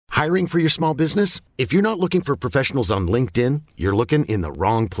Hiring for your small business? If you're not looking for professionals on LinkedIn, you're looking in the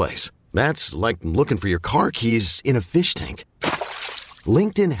wrong place. That's like looking for your car keys in a fish tank.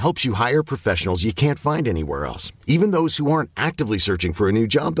 LinkedIn helps you hire professionals you can't find anywhere else, even those who aren't actively searching for a new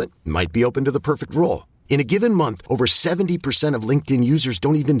job but might be open to the perfect role. In a given month, over 70% of LinkedIn users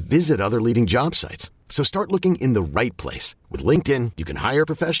don't even visit other leading job sites. So start looking in the right place. With LinkedIn, you can hire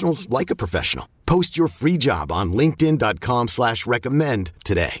professionals like a professional. Post your free job on linkedin.com/recommend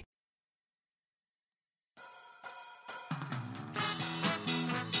today.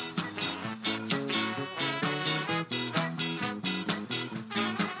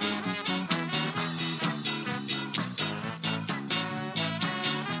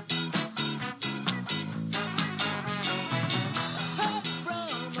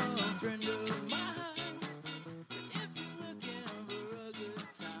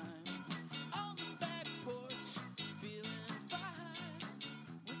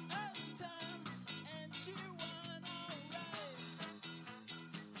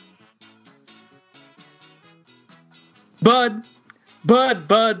 Bud.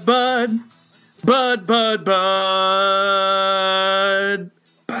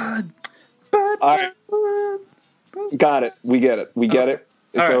 Got it. We get it.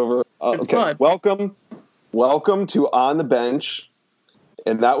 It's right. over. It's Okay. fun. Welcome to On the Bench.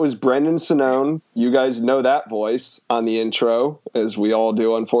 And that was Brendan Sonnone. You guys know that voice on the intro, as we all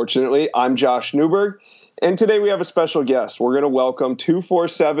do, unfortunately. I'm Josh Newberg. And today we have a special guest. We're going to welcome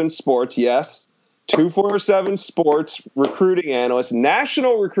 247 Sports. Yes, 247 Sports recruiting analyst,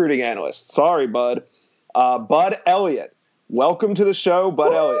 national recruiting analyst. Sorry, Bud. Bud Elliott. Welcome to the show,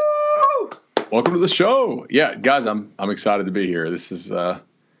 Bud Elliott. Welcome to the show. Yeah, guys, I'm excited to be here. This is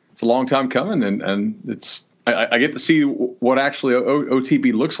it's a long time coming, and it's I get to see what actually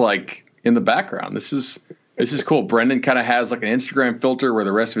OTB looks like in the background. This is cool. Brendan kind of has like an Instagram filter where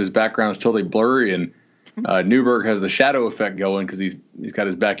the rest of his background is totally blurry, and Newberg has the shadow effect going because he's got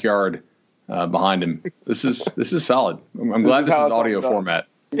his backyard behind him. This is solid. I'm glad this is audio format.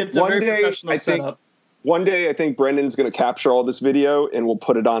 It's a very professional setup. One day, I think Brendan's going to capture all this video and we'll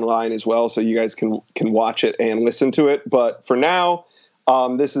put it online as well, so you guys can watch it and listen to it. But for now,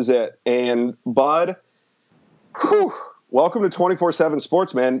 this is it. And Bud, welcome to 24/7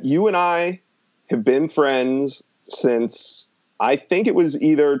 Sports, man. You and I have been friends since I think it was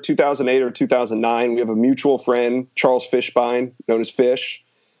either 2008 or 2009. We have a mutual friend, Charles Fishbein, known as Fish,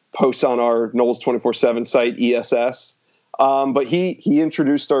 posts on our Knowles 24/7 site, ESS. But he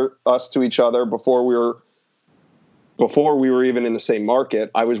introduced us to each other before we were even in the same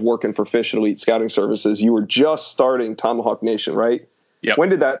market. I was working for Fish Elite Scouting Services. You were just starting Tomahawk Nation, right? Yeah. When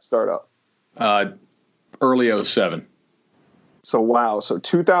did that start up? Early 2007. So wow. So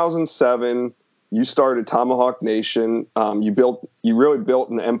 2007, you started Tomahawk Nation. You really built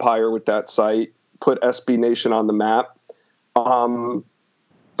an empire with that site. Put SB Nation on the map.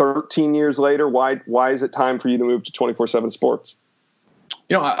 13 years later, why is it time for you to move to 24/7 Sports?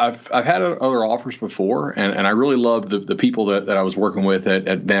 You know, I've had other offers before, and I really loved the people that I was working with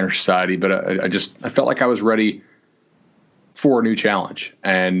at Banner Society, but I felt like I was ready for a new challenge.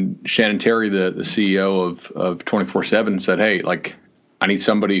 And Shannon Terry, the CEO of 24/7, said, "Hey, like, I need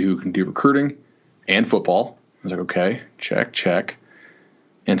somebody who can do recruiting and football." I was like, "Okay, check,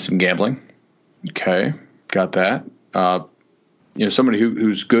 and some gambling." Okay, got that. Somebody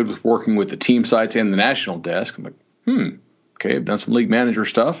who's good with working with the team sites and the national desk. I'm like, okay, I've done some league manager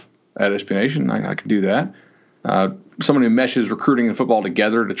stuff at SB Nation. I can do that. Someone who meshes recruiting and football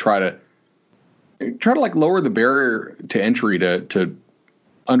together to try to like lower the barrier to entry to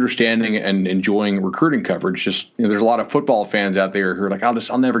understanding and enjoying recruiting coverage. Just, there's a lot of football fans out there who are like,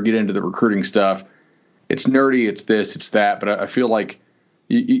 I'll never get into the recruiting stuff. It's nerdy, it's this, it's that. But I feel like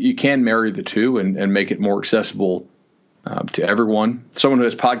you can marry the two and make it more accessible to everyone. Someone who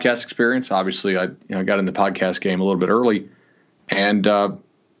has podcast experience. Obviously, I got in the podcast game a little bit early, and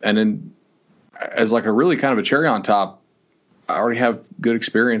then as like a really kind of a cherry on top, I already have good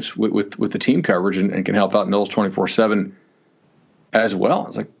experience with the team coverage and can help out Knowles 24/7 as well. I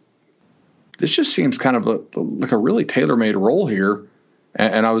was like, this just seems kind of like a really tailor-made role here,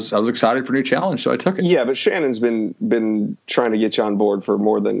 and I was excited for a new challenge, so I took it. Yeah, but Shannon's been trying to get you on board for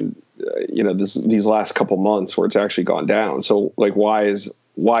more than these last couple months where it's actually gone down. So like, why is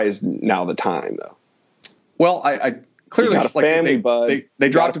now the time though? Well, I clearly got a family, bud. They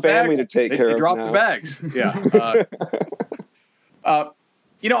dropped a family to take care of. They dropped the bags. Yeah. I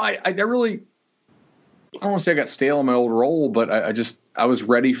really, I don't want to say I got stale in my old role, but I was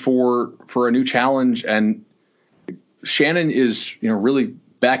ready for a new challenge. And Shannon is, really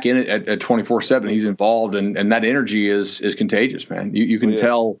back in it at 24/7. He's involved, and that energy is contagious, man. You can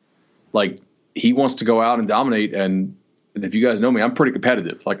tell like he wants to go out and dominate. And if you guys know me, I'm pretty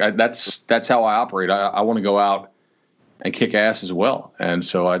competitive. Like that's how I operate. I want to go out and kick ass as well. And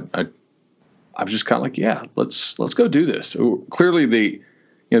so I was just kind of like, yeah, let's go do this. Clearly the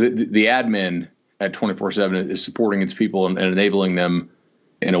admin at 24/7 is supporting its people and enabling them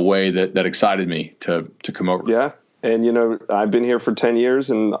in a way that excited me to come over. Yeah. And, I've been here for 10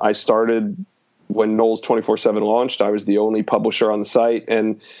 years, and I started when Noles 24/7 launched. I was the only publisher on the site.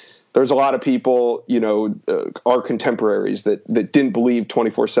 And there's a lot of people, our contemporaries that didn't believe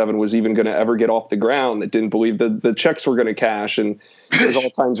 24/7 was even going to ever get off the ground, that didn't believe the checks were going to cash. And there's all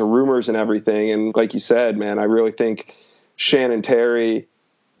kinds of rumors and everything. And like you said, man, I really think Shannon Terry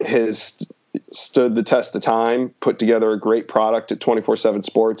has stood the test of time, put together a great product at 24/7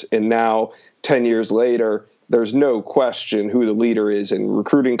 Sports. And now 10 years later, there's no question who the leader is in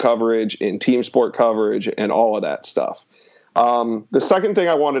recruiting coverage, in team sport coverage, and all of that stuff. The second thing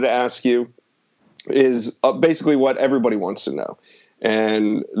I wanted to ask you is basically what everybody wants to know.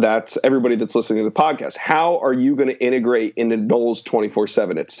 And that's everybody that's listening to the podcast. How are you going to integrate into Noles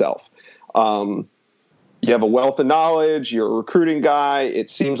 24/7 itself? You have a wealth of knowledge. You're a recruiting guy.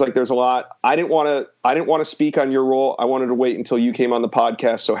 It seems like there's a lot. I didn't want to speak on your role. I wanted to wait until you came on the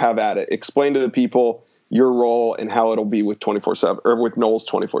podcast. So have at it. Explain to the people your role and how it'll be with 24/7 or with Noles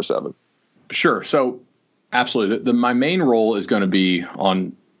 24/7. Sure. So absolutely. My main role is going to be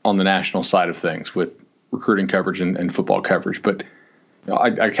on the national side of things with recruiting coverage and football coverage. But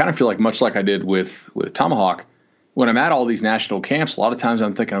I kind of feel like, much like I did with Tomahawk, when I'm at all these national camps, a lot of times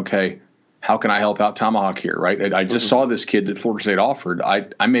I'm thinking, okay, how can I help out Tomahawk here, right? I just saw this kid that Florida State offered.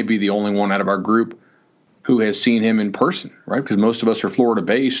 I may be the only one out of our group who has seen him in person, right? Because most of us are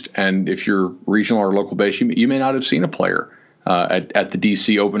Florida-based, and if you're regional or local-based, you may not have seen a player at the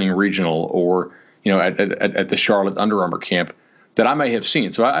D.C. opening regional or at the Charlotte Under Armour camp that I may have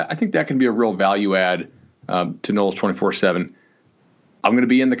seen. So I think that can be a real value add to Noles 24/7. I'm going to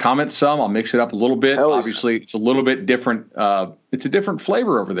be in the comments some. I'll mix it up a little bit. Obviously, it's a little bit different. It's a different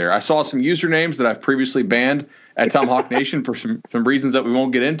flavor over there. I saw some usernames that I've previously banned at Tomahawk Nation for some reasons that we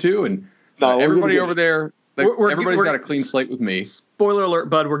won't get into. And everybody over there, everybody's got a clean slate with me. Spoiler alert,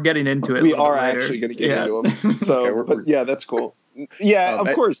 bud, we're getting into it. We are actually going to get into them. So, okay, that's cool. Yeah,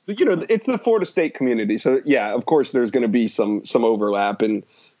 of course. It's the Florida State community. So, yeah, of course, there's going to be some overlap. And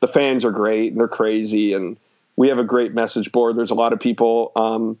the fans are great. And they're crazy. And we have a great message board. There's a lot of people,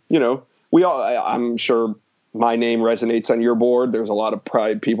 I'm sure my name resonates on your board. There's a lot of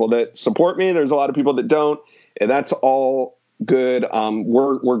pride people that support me. There's a lot of people that don't, and that's all good.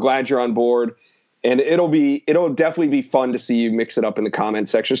 We're glad you're on board, and it'll definitely be fun to see you mix it up in the comment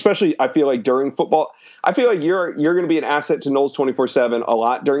section, especially I feel like during football. I feel like you're going to be an asset to Noles 24/7 a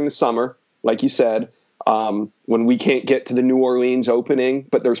lot during the summer, like you said. When we can't get to the New Orleans opening,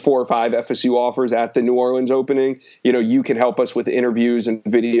 but there's 4 or 5 FSU offers at the New Orleans opening, you can help us with interviews and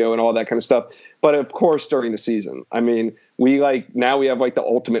video and all that kind of stuff. But of course, during the season, I mean, we have the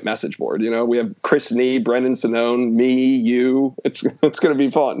ultimate message board. We have Chris Nee, Brendan Sonnone, me, you. It's going to be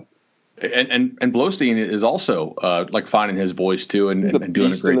fun. And Blostein is also finding his voice too and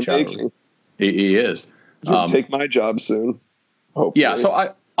doing a great job. He is. He's going to take my job soon. Hopefully. Yeah.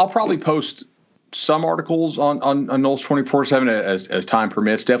 So I'll probably post some articles on Noles 24/7 as time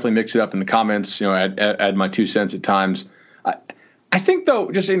permits. Definitely mix it up in the comments. Add my 2 cents at times. I think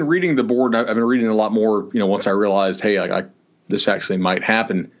though, just in reading the board, I've been reading a lot more. Once I realized, hey, this actually might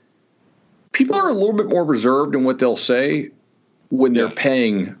happen. People are a little bit more reserved in what they'll say when they're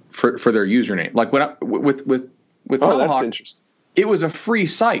paying for their username. Like with Tomahawk, that's interesting. It was a free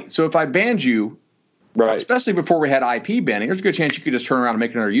site. So if I banned you, right, especially before we had IP banning, there's a good chance you could just turn around and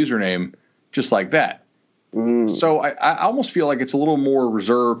make another username just like that. So I almost feel like it's a little more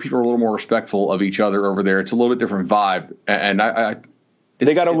reserved. People are a little more respectful of each other over there. It's a little bit different vibe. And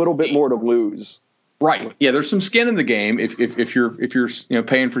they got a little bit more to lose. Right. Yeah. There's some skin in the game if you're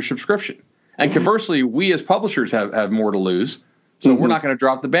paying for subscription. And conversely, we as publishers have more to lose. So we're not going to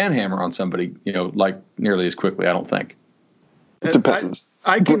drop the ban hammer on somebody, nearly as quickly, I don't think. It depends.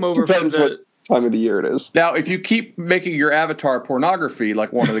 I came over from what time of the year it is. Now, if you keep making your avatar pornography,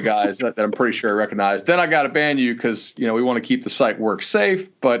 like one of the guys that I'm pretty sure I recognize, then I got to ban you because, we want to keep the site work safe.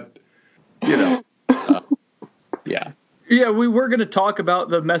 But, yeah. Yeah, we were going to talk about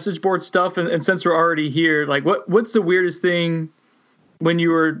the message board stuff. And since we're already here, what's the weirdest thing when you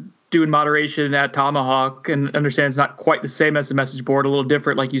were doing moderation at Tomahawk, and understand it's not quite the same as the message board, a little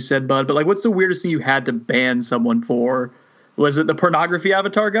different, like you said, Bud, but what's the weirdest thing you had to ban someone for? Was it the pornography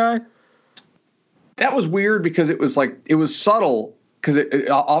avatar guy? That was weird because it was subtle because it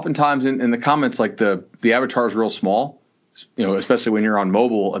oftentimes in the comments, the avatar is real small. especially when you're on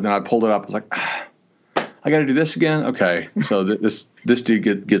mobile. And then I pulled it up. I was like, I got to do this again. Okay, so this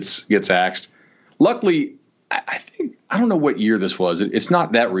dude gets axed. Luckily, I think I don't know what year this was. It's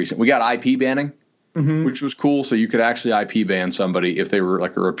not that recent. We got IP banning, which was cool. So you could actually IP ban somebody if they were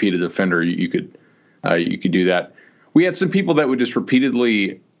like a repeated offender. You could do that. We had some people that would just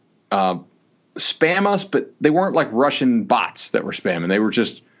repeatedly spam us, but they weren't like Russian bots that were spamming. They were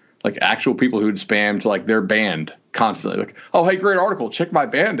just like actual people who'd spam to like their band constantly. Like, oh, hey, great article. Check my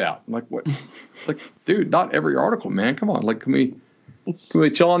band out. I'm like, what? Like, dude, not every article, man. Come on. Like, can we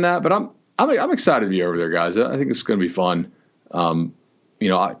chill on that? But I'm excited to be over there, guys. I think it's going to be fun.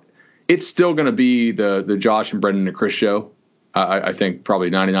 It's still going to be the Josh and Brendan and Chris show. I think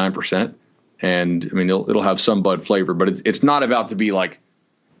probably 99%. And I mean, it'll have some Bud flavor, but it's not about to be like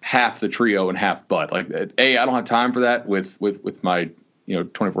half the trio and half Bud. Like, I don't have time for that with my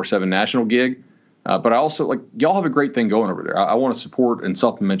 24/7 national gig. But I also like y'all have a great thing going over there. I want to support and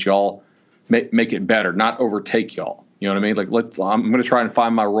supplement y'all, make it better, not overtake y'all. You know what I mean? Like I'm going to try and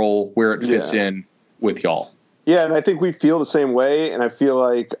find my role where it fits in with y'all. Yeah, and I think we feel the same way. And I feel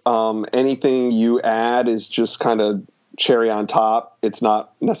like anything you add is just kind of cherry on top. It's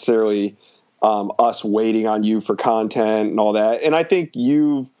not necessarily us waiting on you for content and all that. And I think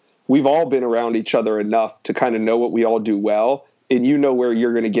we've all been around each other enough to kind of know what we all do well. And you know where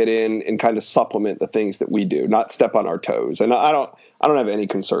you're going to get in and kind of supplement the things that we do, not step on our toes. And I don't have any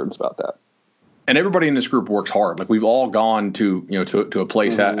concerns about that. And everybody in this group works hard. Like we've all gone to a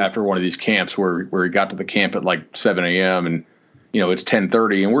place after one of these camps where we got to the camp at like 7 a.m. and it's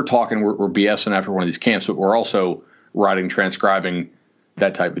 10:30 and we're BSing after one of these camps, but we're also writing, transcribing,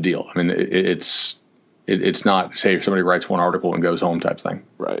 that type of deal. I mean, it's not say if somebody writes one article and goes home type thing.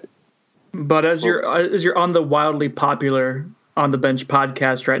 Right. But as you're on the wildly popular On the Bench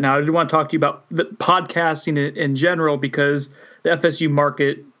podcast right now, I do want to talk to you about the podcasting in general, because the FSU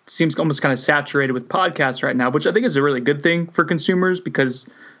market seems almost kind of saturated with podcasts right now, which I think is a really good thing for consumers because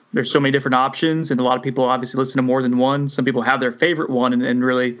there's so many different options and a lot of people obviously listen to more than one. Some people have their favorite one and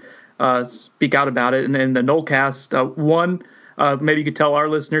really speak out about it. And then the Nolecast, maybe you could tell our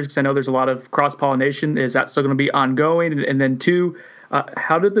listeners, because I know there's a lot of cross-pollination, is that still going to be ongoing? And then two,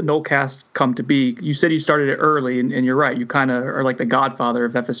 how did the Nolecast come to be? You said you started it early, and you're right. You kind of are like the godfather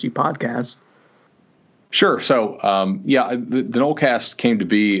of FSU podcasts. Sure. So, the Nolecast came to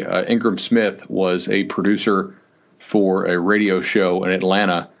be. Ingram Smith was a producer for a radio show in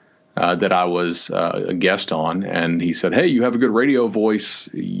Atlanta that I was a guest on. And he said, hey, you have a good radio voice.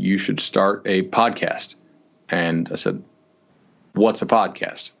 You should start a podcast. And I said, what's a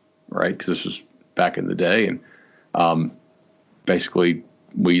podcast? Right? Because this was back in the day. And basically,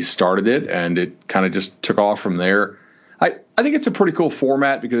 we started it, and it kind of just took off from there. I think it's a pretty cool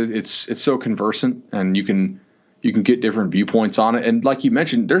format because it's so conversant, and you can get different viewpoints on it. And like you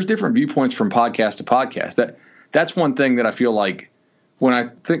mentioned, there's different viewpoints from podcast to podcast. That's one thing that I feel like when I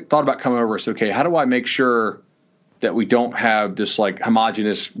thought about coming over, I said, okay, how do I make sure that we don't have this like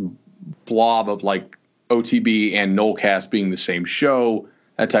homogenous blob of like OTB and Nolecast being the same show,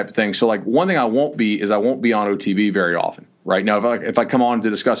 that type of thing. So like one thing I won't be on OTB very often. Right now, if I come on to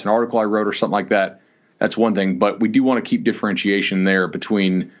discuss an article I wrote or something like that, that's one thing. But we do want to keep differentiation there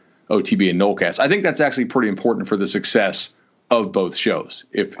between OTB and Nolecast. I think that's actually pretty important for the success of both shows.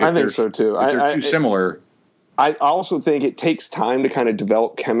 If I think so too. If they're too similar. I also think it takes time to kind of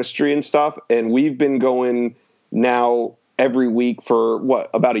develop chemistry and stuff. And we've been going now every week for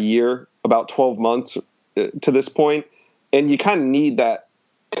about a year, about 12 months to this point. And you kind of need that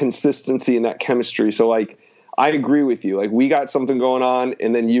consistency and that chemistry. So like, I agree with you. Like we got something going on,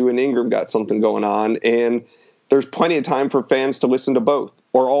 and then you and Ingram got something going on, and there's plenty of time for fans to listen to both,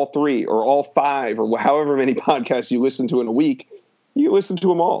 or all three, or all five, or however many podcasts you listen to in a week. You listen to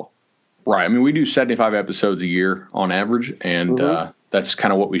them all. Right. I mean, we do 75 episodes a year on average, and that's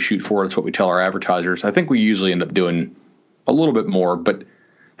kind of what we shoot for. That's what we tell our advertisers. I think we usually end up doing a little bit more, but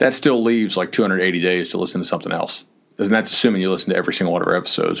that still leaves like 280 days to listen to something else. And that's assuming you listen to every single one of our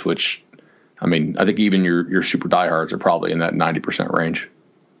episodes, which, I mean, I think even your super diehards are probably in that 90% range.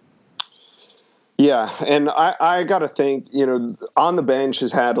 Yeah, and I got to think, On the Bench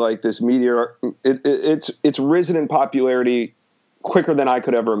has had like this meteor. It's risen in popularity quicker than I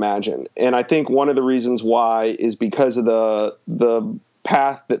could ever imagine. And I think one of the reasons why is because of the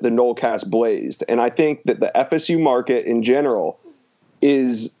path that the Nolecast blazed. And I think that the FSU market in general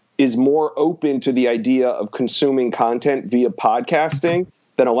is more open to the idea of consuming content via podcasting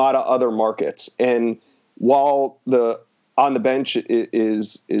than a lot of other markets. And while the On the Bench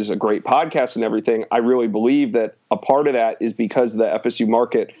is a great podcast and everything, I really believe that a part of that is because the FSU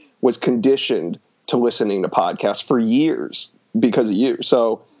market was conditioned to listening to podcasts for years because of you.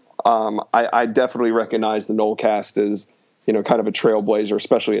 So I definitely recognize the Nolecast as, kind of a trailblazer,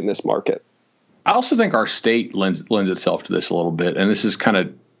 especially in this market. I also think our state lends itself to this a little bit. And this is kind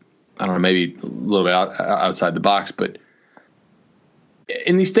of, I don't know, maybe a little bit outside the box, but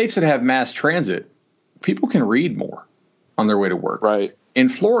in these states that have mass transit, people can read more on their way to work. Right. In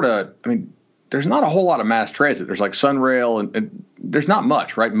Florida, I mean, there's not a whole lot of mass transit. There's like Sunrail and there's not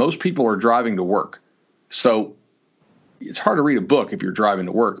much, right? Most people are driving to work. So it's hard to read a book if you're driving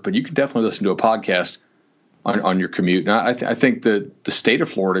to work, but you can definitely listen to a podcast on your commute. And I think the state of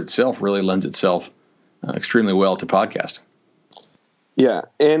Florida itself really lends itself extremely well to podcasting. Yeah.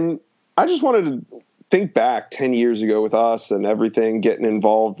 And I just wanted to think back 10 years ago with us and everything, getting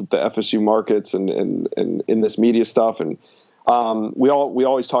involved with the FSU markets and in this media stuff. And we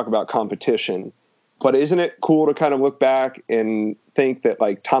always talk about competition, but isn't it cool to kind of look back and think that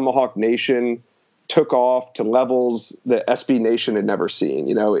like Tomahawk Nation took off to levels that SB Nation had never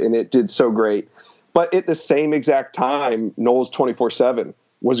seen, and it did so great. But at the same exact time, Noles 24/7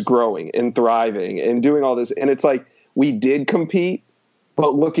 was growing and thriving and doing all this. And it's like, we did compete,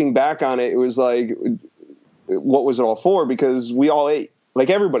 but looking back on it, it was like, what was it all for? Because we all ate, like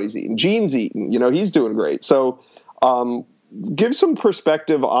everybody's eating. Gene's eating, he's doing great. So give some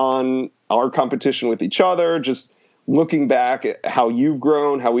perspective on our competition with each other, just looking back at how you've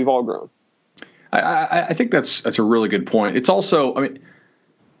grown, how we've all grown. I think that's a really good point. It's also, I mean,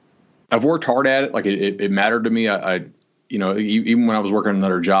 I've worked hard at it. Like it mattered to me. I even when I was working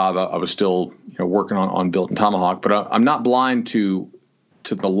another job, I was still, working on Built and Tomahawk, but I'm not blind to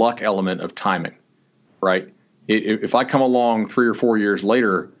the luck element of timing, right? If I come along 3 or 4 years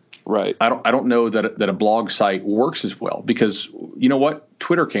later, right, I don't know that a blog site works as well because you know what?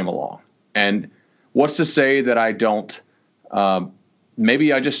 Twitter came along, and what's to say that I don't,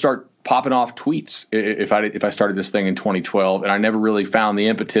 maybe I just start popping off tweets if I started this thing in 2012 and I never really found the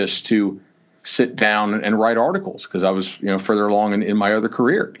impetus to sit down and write articles because I was further along in my other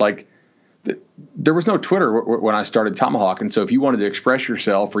career. Like there was no Twitter when I started Tomahawk, and so if you wanted to express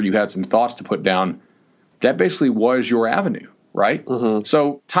yourself or you had some thoughts to put down, that basically was your avenue, right? Mm-hmm.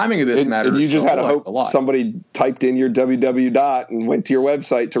 So timing of this matters. And you just had to hope somebody typed in your www dot and went to your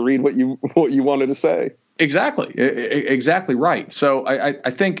website to read what you wanted to say. Exactly right. So I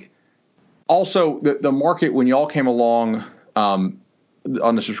think. Also, the market when y'all came along on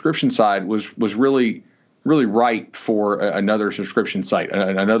the subscription side was really, really ripe for another subscription site,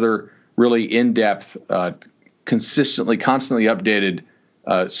 another really in-depth, constantly updated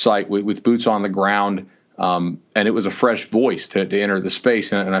site with boots on the ground, and it was a fresh voice to enter the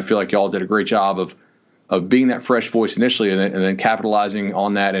space. And I feel like y'all did a great job of being that fresh voice initially, and then capitalizing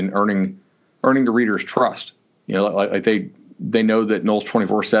on that and earning the reader's trust. Like they know that Noles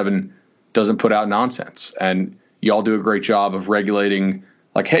 24/7 doesn't put out nonsense. And y'all do a great job of regulating,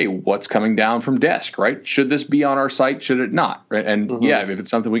 like, hey, what's coming down from desk, right? Should this be on our site? Should it not? Right? And mm-hmm. Yeah, if it's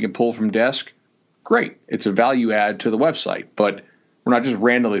something we can pull from desk, great. It's a value add to the website. But we're not just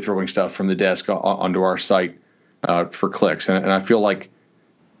randomly throwing stuff from the desk onto our site for clicks. And I feel like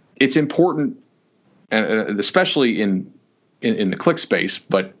it's important, and especially in the click space,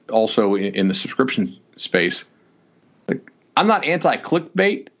 but also in the subscription space. Like, I'm not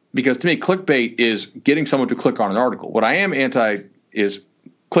anti-clickbait, because to me, clickbait is getting someone to click on an article. What I am anti is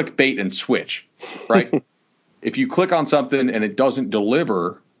clickbait and switch, right? If you click on something and it doesn't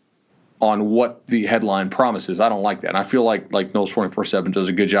deliver on what the headline promises, I don't like that. And I feel like Noles 24/7 does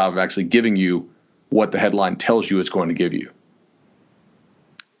a good job of actually giving you what the headline tells you it's going to give you.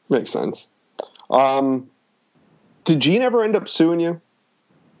 Makes sense. Did Gene ever end up suing you?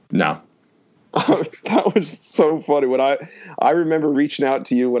 No. That was so funny. When I remember reaching out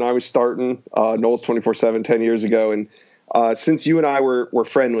to you when I was starting Noles 24/7 10 years ago, and since you and I were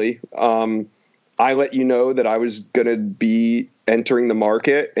friendly, I let you know that I was going to be entering the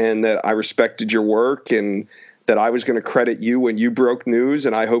market and that I respected your work and that I was going to credit you when you broke news,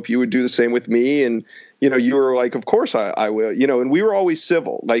 and I hope you would do the same with me. And you were like, of course I will. And we were always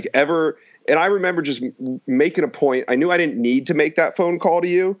civil, like ever. And I remember just making a point. I knew I didn't need to make that phone call to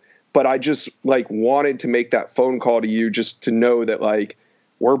you, but I just wanted to make that phone call to you just to know that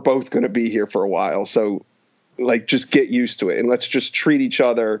we're both going to be here for a while. So just get used to it and let's just treat each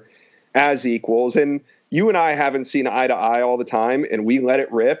other as equals. And you and I haven't seen eye to eye all the time, and we let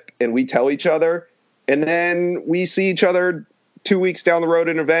it rip and we tell each other, and then we see each other 2 weeks down the road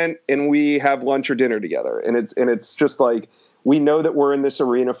at an event and we have lunch or dinner together. And it's just we know that we're in this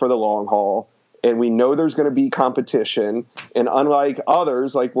arena for the long haul. And we know there's going to be competition. And unlike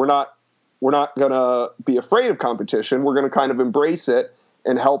others, we're not going to be afraid of competition. We're going to kind of embrace it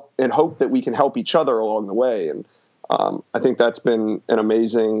and help and hope that we can help each other along the way. And I think that's been an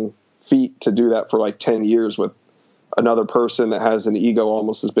amazing feat to do that for like 10 years with another person that has an ego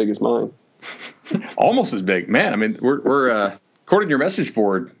almost as big as mine. Almost as big, man. I mean, we're according to your message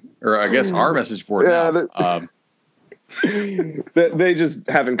board, or I guess our message board. Yeah, they just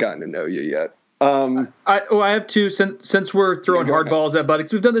haven't gotten to know you yet. I have to, since we're throwing hard balls at Bud,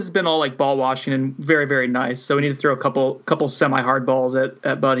 because we've done this, has been all like ball washing and very, very nice. So we need to throw a couple semi-hard balls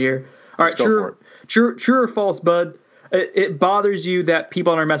at Bud here. All right, true or false, Bud? It bothers you that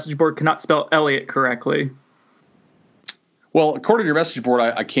people on our message board cannot spell Elliott correctly. Well, according to your message board,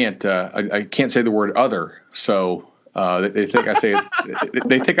 I can't say the word other. So they think I say it.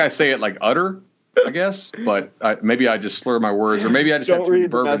 They think I say it like utter, I guess. But maybe I just slur my words, or maybe I just don't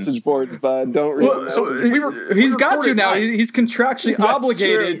read the message boards, Bud. Don't read. So he's got you now. He's contractually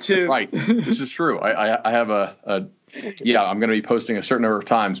obligated to. Right. This is true. I have I'm going to be posting a certain number of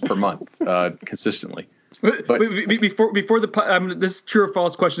times per month, consistently. But before this true or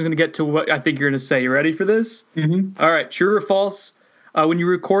false question is going to get to what I think you're going to say. You ready for this? Mm-hmm. All right. True or false? When you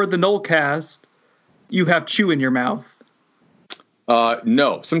record the Nolecast, you have chew in your mouth.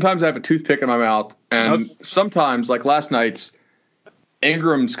 No. Sometimes I have a toothpick in my mouth, and sometimes, like last night's,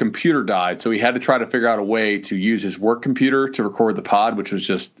 Ingram's computer died, so he had to try to figure out a way to use his work computer to record the pod, which was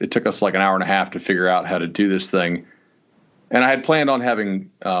it took us like an hour and a half to figure out how to do this thing. And I had planned on having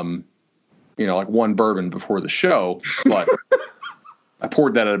like one bourbon before the show, but I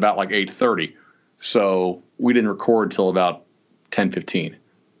poured that at about like 8:30. So we didn't record till about 10:15.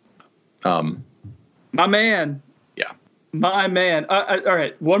 My man. Yeah. My man. All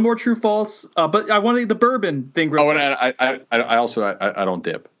right. One more true false. But I wanted the bourbon thing. And I also don't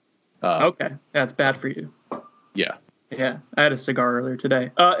dip. Okay. That's bad for you. Yeah. Yeah. I had a cigar earlier today.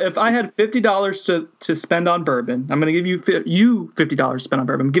 If I had $50 to spend on bourbon, I'm going to give you $50 to spend on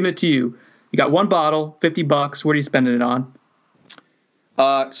bourbon. I'm giving it to you. You got one bottle, $50. What are you spending it on?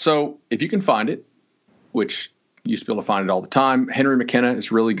 So if you can find it, which you used to be able to find it all the time, Henry McKenna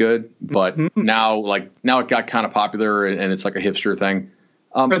is really good, but now it got kind of popular and it's like a hipster thing.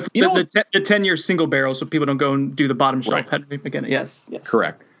 The 10-year single barrel, so people don't go and do the bottom shelf. Right. Henry McKenna. Yes.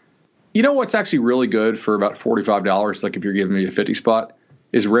 Correct. You know what's actually really good for about $45? Like if you're giving me a 50 spot,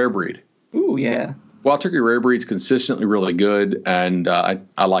 is Rare Breed. Ooh, yeah. Wild Turkey Rare Breed's consistently really good, and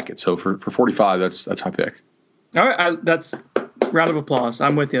I like it. So for 45, that's my pick. All right, that's round of applause.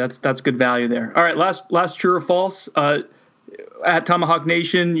 I'm with you. That's good value there. All right, last true or false. At Tomahawk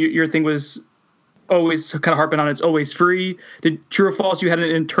Nation, your thing was always kind of harping on it's always free. Did true or false? You had an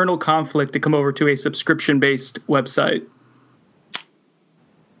internal conflict to come over to a subscription-based website.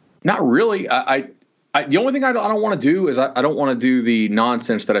 Not really. The only thing I don't want to do is I don't want to do the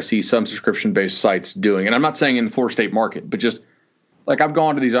nonsense that I see some subscription-based sites doing. And I'm not saying in the Florida State market, but just like I've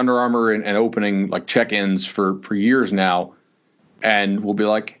gone to these Under Armour and opening like check-ins for years now, and we'll be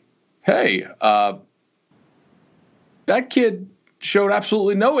like, hey, that kid showed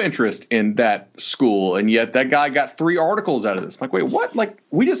absolutely no interest in that school, and yet that guy got 3 articles out of this. I'm like, wait, what? Like,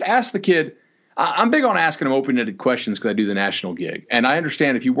 we just asked the kid. I'm big on asking them open-ended questions because I do the national gig. And I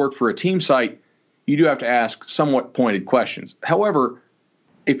understand if you work for a team site, you do have to ask somewhat pointed questions. However,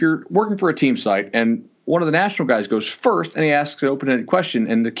 if you're working for a team site and one of the national guys goes first and he asks an open-ended question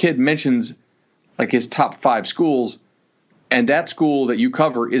and the kid mentions like his top 5 schools and that school that you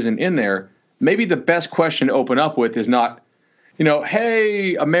cover isn't in there, maybe the best question to open up with is not,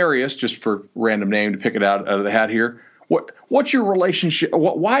 hey, Amarius, just for random name to pick it out of the hat here. What's your relationship?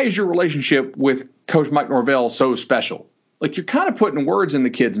 Why is your relationship with Coach Mike Norvell so special? Like you're kind of putting words in the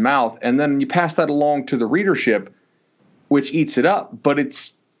kid's mouth, and then you pass that along to the readership, which eats it up. But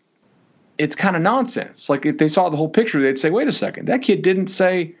it's kind of nonsense. Like if they saw the whole picture, they'd say, "Wait a second, that kid didn't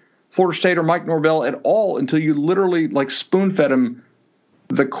say Florida State or Mike Norvell at all until you literally like spoon-fed him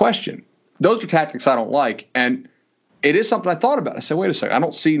the question." Those are tactics I don't like, and it is something I thought about. I said, "Wait a second, I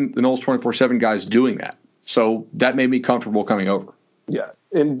don't see the Noles 24/7 guys doing that." So that made me comfortable coming over. Yeah,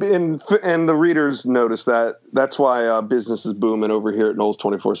 and the readers notice that. That's why business is booming over here at Noles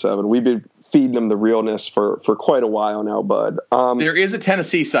 24/7. We've been feeding them the realness for quite a while now, Bud. There is a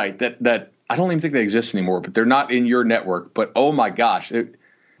Tennessee site that I don't even think they exist anymore, but they're not in your network. But oh my gosh,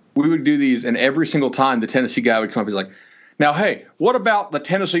 we would do these, and every single time the Tennessee guy would come up, he's like, "Now, hey, what about the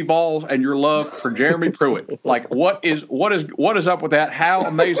Tennessee Vols and your love for Jeremy Pruitt? Like, what is up with that? How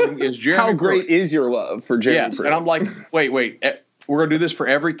amazing is Jeremy? How great is your love for Jeremy Pruitt?" And I'm like, wait, we're gonna do this for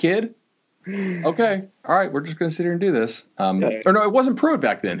every kid? Okay, all right, we're just gonna sit here and do this. Or no, it wasn't Pruitt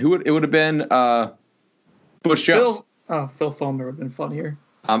back then. It would have been Bush Jones. Phil Fulmer would have been fun here.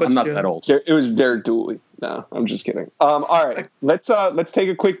 I'm not that old. It was Derek Dooley. No, I'm just kidding. All right, let's take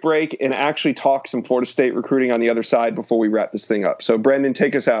a quick break and actually talk some Florida State recruiting on the other side before we wrap this thing up. So, Brendan,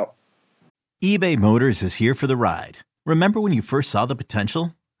 take us out. eBay Motors is here for the ride. Remember when you first saw the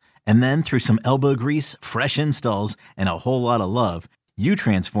potential? And then through some elbow grease, fresh installs, and a whole lot of love, you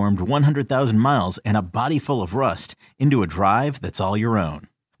transformed 100,000 miles and a body full of rust into a drive that's all your own.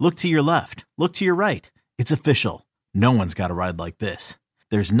 Look to your left. Look to your right. It's official. No one's got a ride like this.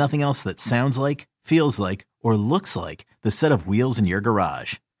 There's nothing else that sounds like, feels like, or looks like the set of wheels in your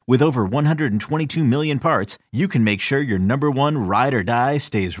garage. With over 122 million parts, you can make sure your number one ride or die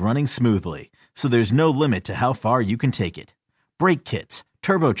stays running smoothly. So there's no limit to how far you can take it. Brake kits,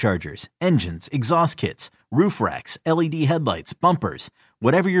 turbochargers, engines, exhaust kits, roof racks, LED headlights, bumpers,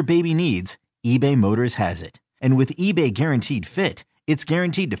 whatever your baby needs, eBay Motors has it. And with eBay Guaranteed Fit, it's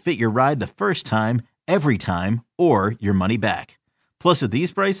guaranteed to fit your ride the first time, every time, or your money back. Plus, at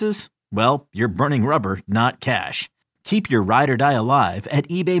these prices, well, you're burning rubber, not cash. Keep your ride or die alive at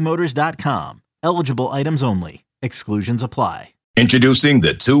ebaymotors.com. Eligible items only. Exclusions apply. Introducing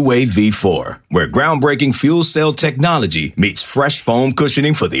the Two-Way V4, where groundbreaking fuel cell technology meets fresh foam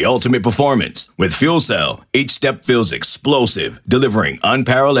cushioning for the ultimate performance. With fuel cell, each step feels explosive, delivering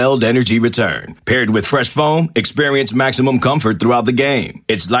unparalleled energy return. Paired with fresh foam, experience maximum comfort throughout the game.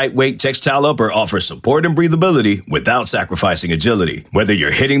 Its lightweight textile upper offers support and breathability without sacrificing agility. Whether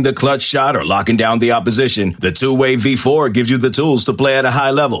you're hitting the clutch shot or locking down the opposition, the Two-Way V4 gives you the tools to play at a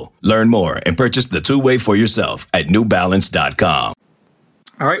high level. Learn more and purchase the Two-Way for yourself at newbalance.com.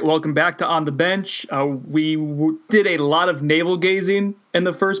 All right, welcome back to On the Bench. We did a lot of navel gazing in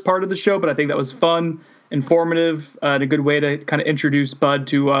the first part of the show, but I think that was fun, informative, and a good way to kind of introduce Bud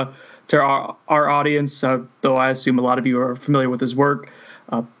to our audience, though I assume a lot of you are familiar with his work.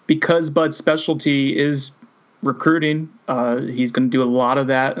 Because Bud's specialty is recruiting, he's going to do a lot of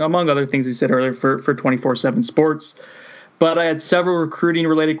that, among other things he said earlier, for 24/7 Sports. But I had several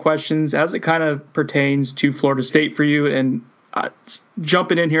recruiting-related questions as it kind of pertains to Florida State for you, and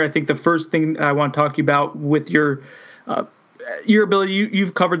jumping in here, I think the first thing I want to talk to you about with your ability,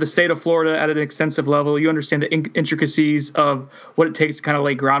 you've covered the state of Florida at an extensive level. You understand the intricacies of what it takes to kind of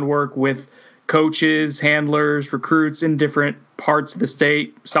lay groundwork with coaches, handlers, recruits in different parts of the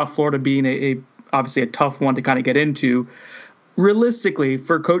state, South Florida being obviously a tough one to kind of get into. Realistically,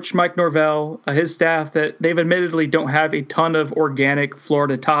 for Coach Mike Norvell, his staff, that they've admittedly don't have a ton of organic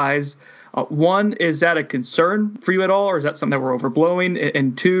Florida ties. One, is that a concern for you at all, or is that something that we're overblowing?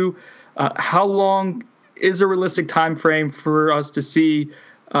 And two, how long is a realistic time frame for us to see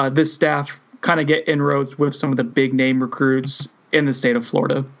this staff kind of get inroads with some of the big name recruits in the state of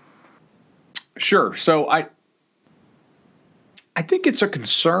Florida? Sure. So I think it's a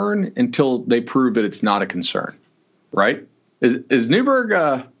concern until they prove that it's not a concern, right? Is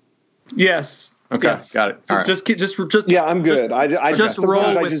Newberg? Yes. Okay, yes. Got it. All right. Just yeah, I'm good. I just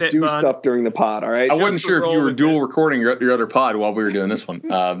do Bud. stuff during the pod. All right. I wasn't sure if you were dual recording your other pod while we were doing this one.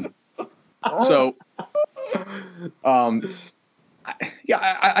 I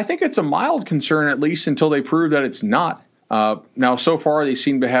think it's a mild concern, at least until they prove that it's not. Now, so far, they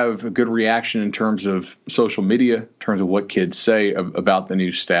seem to have a good reaction in terms of social media, in terms of what kids say about the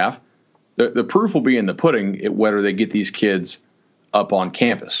new staff. The proof will be in the pudding, whether they get these kids up on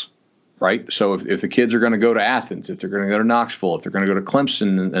campus. Right. So if the kids are going to go to Athens, if they're going to go to Knoxville, if they're going to go to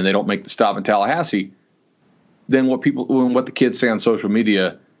Clemson and they don't make the stop in Tallahassee, then what the kids say on social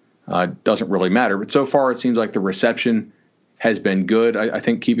media doesn't really matter. But so far, it seems like the reception has been good. I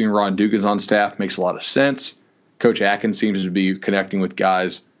think keeping Ron Dugans on staff makes a lot of sense. Coach Atkins seems to be connecting with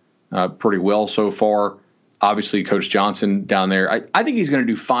guys pretty well so far. Obviously, Coach Johnson down there, I think he's going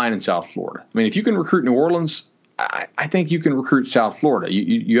to do fine in South Florida. I mean, if you can recruit New Orleans, I think you can recruit South Florida.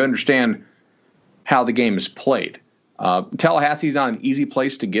 You understand how the game is played. Tallahassee is not an easy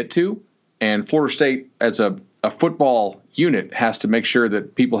place to get to, and Florida State, as a football unit, has to make sure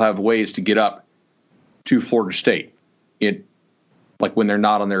that people have ways to get up to Florida State. Like when they're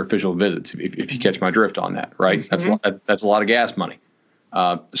not on their official visits, if you catch my drift on that, right? Mm-hmm. That's a lot of gas money.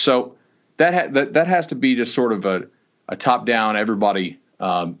 So that has to be just sort of a top down, everybody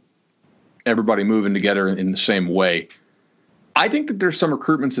moving together in the same way. I think that there's some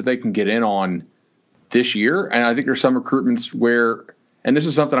recruitments that they can get in on this year, and I think there's some recruitments where, and this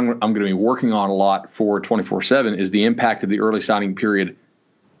is something I'm going to be working on a lot for 24/7, is the impact of the early signing period,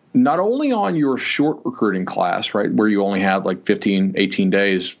 not only on your short recruiting class, right, where you only have like 15, 18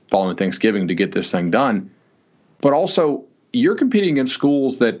 days following Thanksgiving to get this thing done, but also you're competing against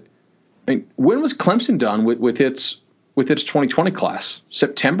schools that, I mean, when was Clemson done with its 2020 class?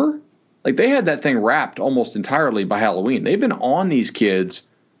 September? Like, they had that thing wrapped almost entirely by Halloween. They've been on these kids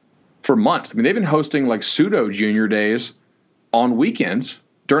for months. I mean, they've been hosting like pseudo junior days on weekends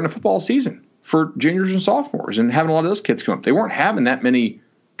during the football season for juniors and sophomores and having a lot of those kids come up. They weren't having that many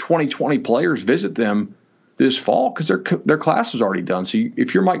 2020 players visit them this fall because their class was already done. So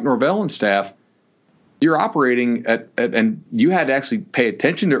if you're Mike Norvell and staff, you're operating at and you had to actually pay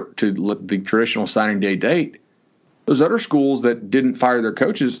attention to the traditional signing day date. Those other schools that didn't fire their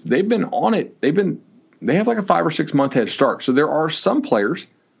coaches, they've been on it. They have like a 5 or 6 month head start. So there are some players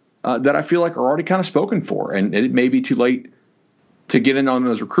that I feel like are already kind of spoken for, and it may be too late to get in on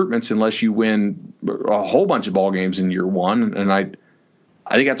those recruitments unless you win a whole bunch of ball games in year one. And I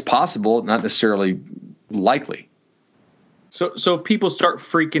think that's possible, not necessarily likely. So if people start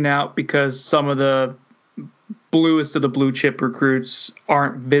freaking out because some of the bluest of the blue chip recruits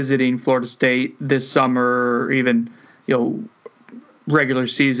aren't visiting Florida State this summer, or even, regular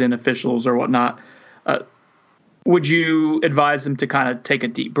season officials or whatnot, would you advise them to kind of take a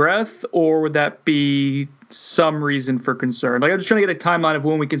deep breath, or would that be some reason for concern? Like, I'm just trying to get a timeline of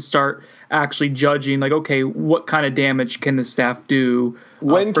when we can start actually judging, like, okay, what kind of damage can the staff do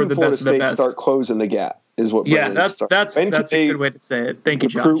when for can the Florida best of the State best? start closing the gap is what. Yeah, that's a good way to say it. Thank you,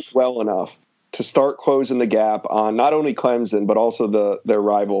 Josh. Well enough to start closing the gap on not only Clemson but also their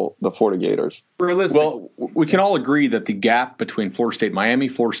rival, the Florida Gators. Well, we can all agree that the gap between Florida State, Miami,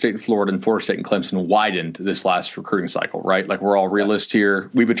 Florida State and Florida, and Florida State and Clemson widened this last recruiting cycle, right? Like, we're all realists here.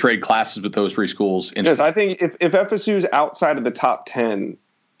 We betrayed classes with those three schools. Yes, I think if FSU's outside of the top 10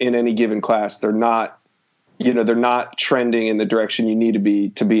 in any given class, they're not trending in the direction you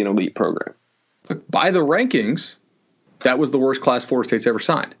need to be an elite program. But by the rankings, that was the worst class Florida State's ever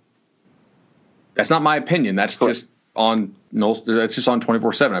signed. That's not my opinion. That's just on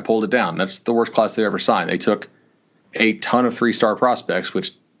 24/7. I pulled it down. That's the worst class they ever signed. They took a ton of 3-star prospects,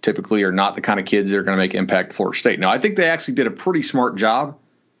 which typically are not the kind of kids that are going to make impact at Florida State. Now, I think they actually did a pretty smart job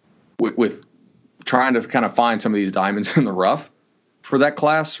with trying to kind of find some of these diamonds in the rough for that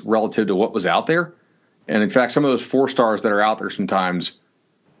class relative to what was out there. And in fact, some of those 4-stars that are out there sometimes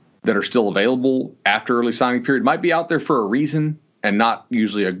that are still available after early signing period might be out there for a reason and not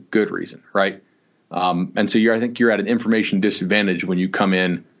usually a good reason, right? And so I think you're at an information disadvantage when you come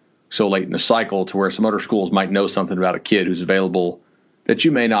in so late in the cycle to where some other schools might know something about a kid who's available that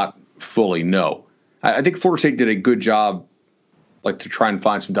you may not fully know. I think Florida State did a good job, like, to try and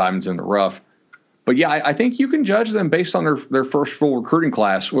find some diamonds in the rough. But yeah, I think you can judge them based on their first full recruiting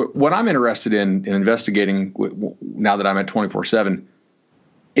class. What I'm interested in investigating now that I'm at 24/7,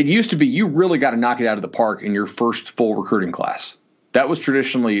 it used to be you really got to knock it out of the park in your first full recruiting class. That was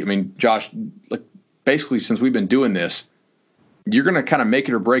traditionally, I mean, Josh, like, basically since we've been doing this, you're going to kind of make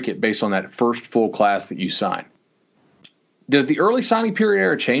it or break it based on that first full class that you sign. Does the early signing period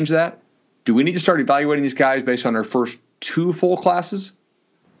era change that? Do we need to start evaluating these guys based on their first 2 full classes?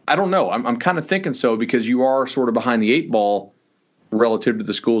 I don't know. I'm kind of thinking so, because you are sort of behind the 8 ball relative to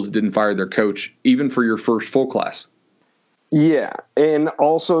the schools that didn't fire their coach, even for your first full class. Yeah, and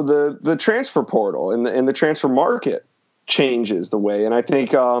also the transfer portal and the transfer market changes the way. And I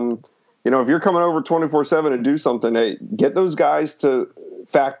think, if you're coming over 24/7 to do something, hey, get those guys to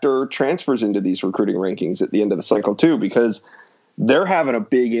factor transfers into these recruiting rankings at the end of the cycle too, because they're having a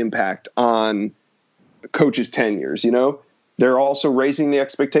big impact on coaches' tenures. They're also raising the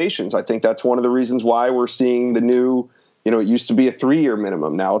expectations. I think that's one of the reasons why we're seeing the new, it used to be a 3-year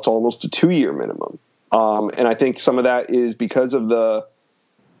minimum. Now it's almost a 2-year minimum. And I think some of that is because of the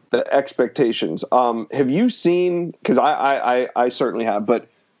expectations. Have you seen, because I certainly have, but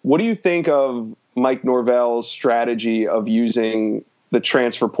what do you think of Mike Norvell's strategy of using the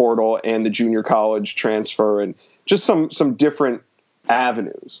transfer portal and the junior college transfer and just some different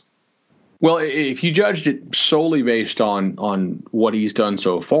avenues? Well, if you judged it solely based on what he's done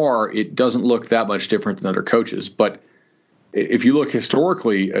so far, it doesn't look that much different than other coaches. But if you look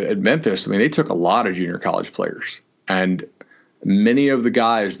historically at Memphis, I mean, they took a lot of junior college players. And many of the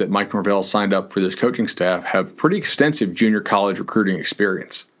guys that Mike Norvell signed up for this coaching staff have pretty extensive junior college recruiting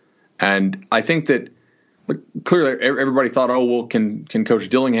experience. And I think that clearly everybody thought, oh, well, can Coach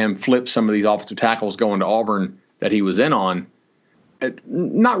Dillingham flip some of these offensive tackles going to Auburn that he was in on?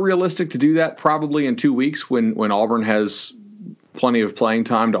 Not realistic to do that probably in 2 weeks when Auburn has plenty of playing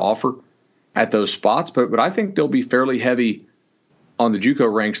time to offer at those spots. But I think they'll be fairly heavy on the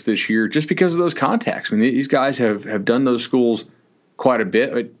JUCO ranks this year just because of those contacts. I mean, these guys have done those schools quite a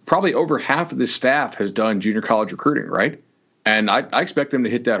bit. Probably over half of this staff has done junior college recruiting, right? And I expect them to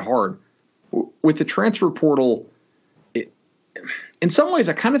hit that hard. With the transfer portal, in some ways,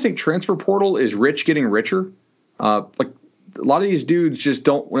 I kind of think transfer portal is rich getting richer. Like a lot of these dudes just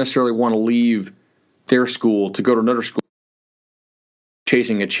don't necessarily want to leave their school to go to another school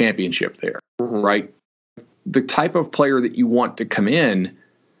chasing a championship there, right? The type of player that you want to come in,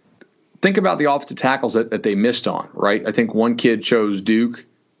 think about the offensive tackles that they missed on, right? I think one kid chose Duke,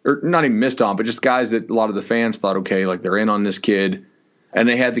 or not even missed on, but just guys that a lot of the fans thought, okay, like they're in on this kid. And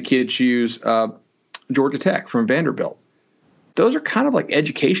they had the kid choose Georgia Tech from Vanderbilt. Those are kind of like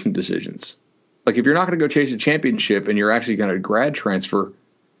education decisions. Like if you're not going to go chase a championship and you're actually going to grad transfer,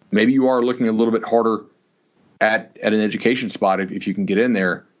 maybe you are looking a little bit harder at an education spot if you can get in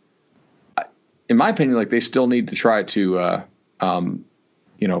there. In my opinion, like they still need to try to,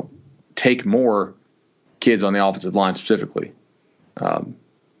 take more kids on the offensive line specifically. But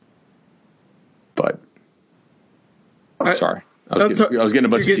I'm sorry. I was getting a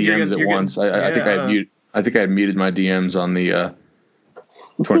bunch of DMs at once. I think I had muted my DMs on the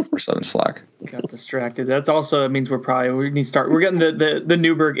 24/7 Slack. Got distracted. That means we need to start. We're getting the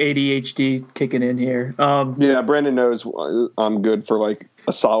Newberg ADHD kicking in here. Yeah, Brandon knows I'm good for like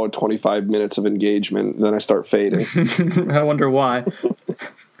a solid 25 minutes of engagement. Then I start fading. I wonder why.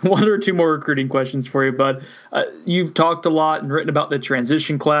 One or two more recruiting questions for you, bud. You've talked a lot and written about the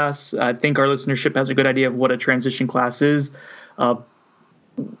transition class. I think our listenership has a good idea of what a transition class is.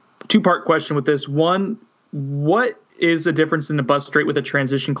 Two-part question with this. One, what is the difference in the bust rate with a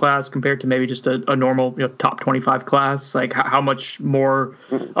transition class compared to maybe just a normal top 25 class? Like how much more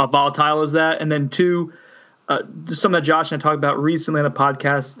volatile is that? And then two, something that Josh and I talked about recently on the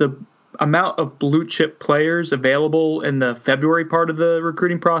podcast, the amount of blue chip players available in the February part of the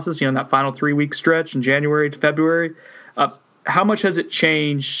recruiting process, in that final 3-week stretch in January to February. How much has it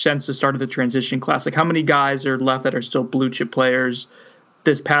changed since the start of the transition class? Like how many guys are left that are still blue chip players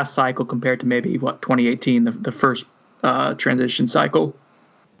this past cycle compared to maybe 2018, the first transition cycle?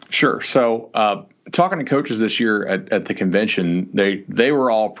 Sure. So talking to coaches this year at the convention, they were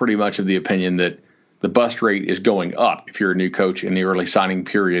all pretty much of the opinion that the bust rate is going up if you're a new coach in the early signing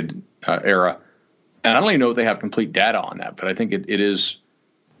period era. And I don't even know if they have complete data on that, but I think it is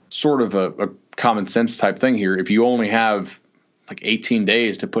sort of a common sense type thing here. If you only have like 18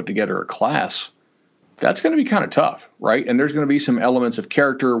 days to put together a class, that's going to be kind of tough, right? And there's going to be some elements of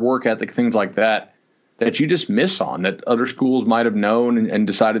character, work ethic, things like that you just miss on, that other schools might have known and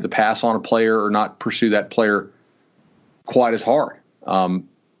decided to pass on a player or not pursue that player quite as hard.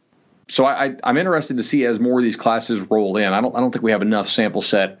 So I'm interested to see as more of these classes roll in. I don't think we have enough sample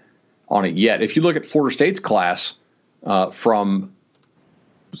set on it yet. If you look at Florida State's class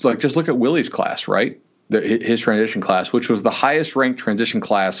just look at Willie's class, right? His transition class, which was the highest ranked transition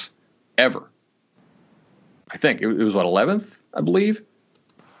class ever. I think it was 11th, I believe.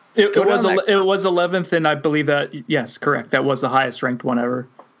 It was 11th, and I believe that, yes, correct. That was the highest ranked one ever.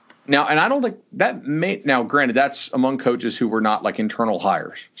 Now, and I don't think that now, granted, that's among coaches who were not like internal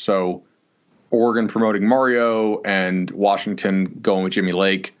hires. So Oregon promoting Mario and Washington going with Jimmy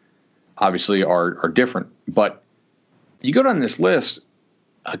Lake obviously are different. But you go down this list,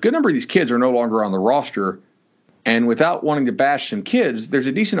 a good number of these kids are no longer on the roster. And without wanting to bash some kids, there's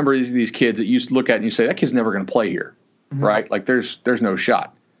a decent number of these kids that you look at and you say, that kid's never going to play here, right? Like there's no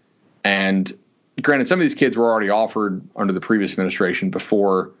shot. And granted, some of these kids were already offered under the previous administration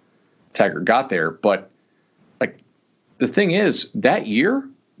before Taggart got there. But like the thing is, that year,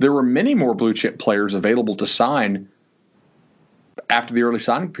 there were many more blue chip players available to sign after the early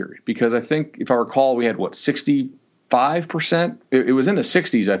signing period. Because I think, if I recall, we had 65%? It was in the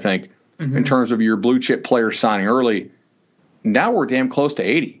 60s, I think, in terms of your blue chip players signing early. Now we're damn close to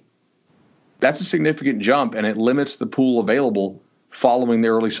 80. That's a significant jump, and it limits the pool available following the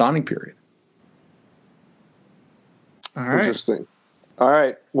early signing period. All right. Interesting. All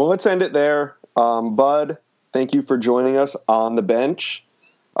right. Well, let's end it there. Bud, thank you for joining us on the bench.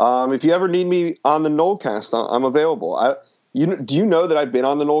 If you ever need me on the Nolecast, I'm available. Do you know that I've been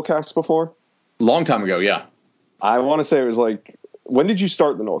on the Nolecast before? Long time ago, yeah. I want to say it was like, when did you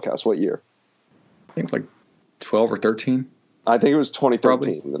start the Nolecast? What year? I think like 12 or 13. I think it was 2013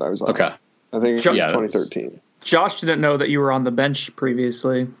 Probably. that I was on. Okay. I think it was 2013. Josh didn't know that you were on the bench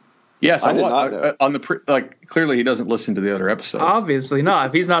previously. Yes, I did not know. On the clearly he doesn't listen to the other episodes. Obviously not.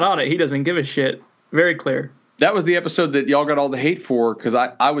 If he's not on it, he doesn't give a shit. Very clear. That was the episode that y'all got all the hate for because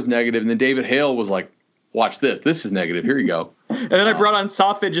I was negative, and then David Hale was like, "Watch this. This is negative. Here you go." And then I brought on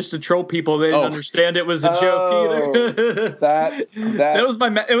Sofit just to troll people. They didn't understand it was a joke either. that was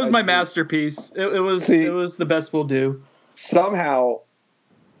my masterpiece. It was the best we'll do. Somehow,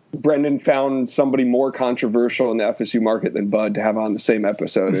 Brendan found somebody more controversial in the FSU market than Bud to have on the same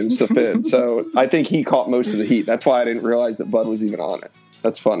episode in Safid. So I think he caught most of the heat. That's why I didn't realize that Bud was even on it.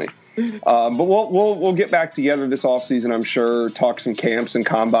 That's funny. But we'll get back together this offseason, I'm sure, talk some camps and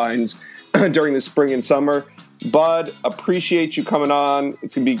combines during the spring and summer. Bud, appreciate you coming on.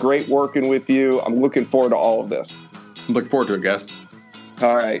 It's going to be great working with you. I'm looking forward to all of this. Look forward to it, guys.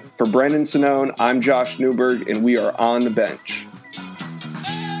 All right. For Brendan Sonnone, I'm Josh Newberg, and we are on the bench.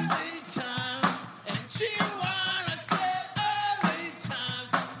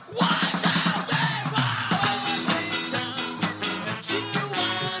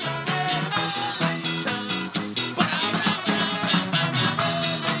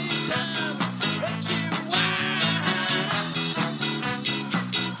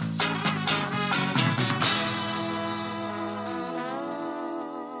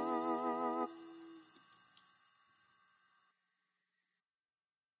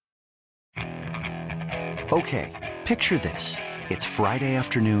 Okay, picture this. It's Friday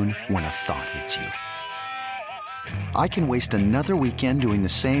afternoon when a thought hits you. I can waste another weekend doing the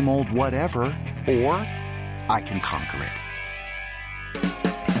same old whatever, or I can conquer it.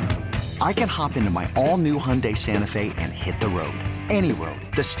 I can hop into my all-new Hyundai Santa Fe and hit the road. Any road.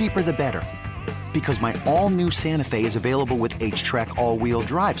 The steeper, the better. Because my all-new Santa Fe is available with H-Track all-wheel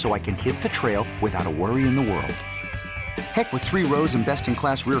drive, so I can hit the trail without a worry in the world. Heck, with 3 rows and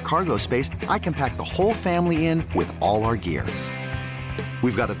best-in-class rear cargo space, I can pack the whole family in with all our gear.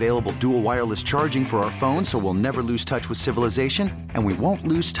 We've got available dual wireless charging for our phones, so we'll never lose touch with civilization, and we won't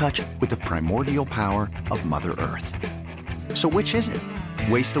lose touch with the primordial power of Mother Earth. So which is it?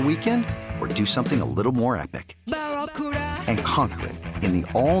 Waste the weekend or do something a little more epic? And conquer it in the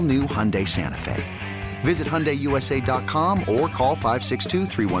all-new Hyundai Santa Fe. Visit HyundaiUSA.com or call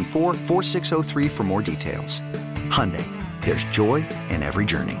 562-314-4603 for more details. Hyundai, there's joy in every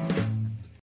journey.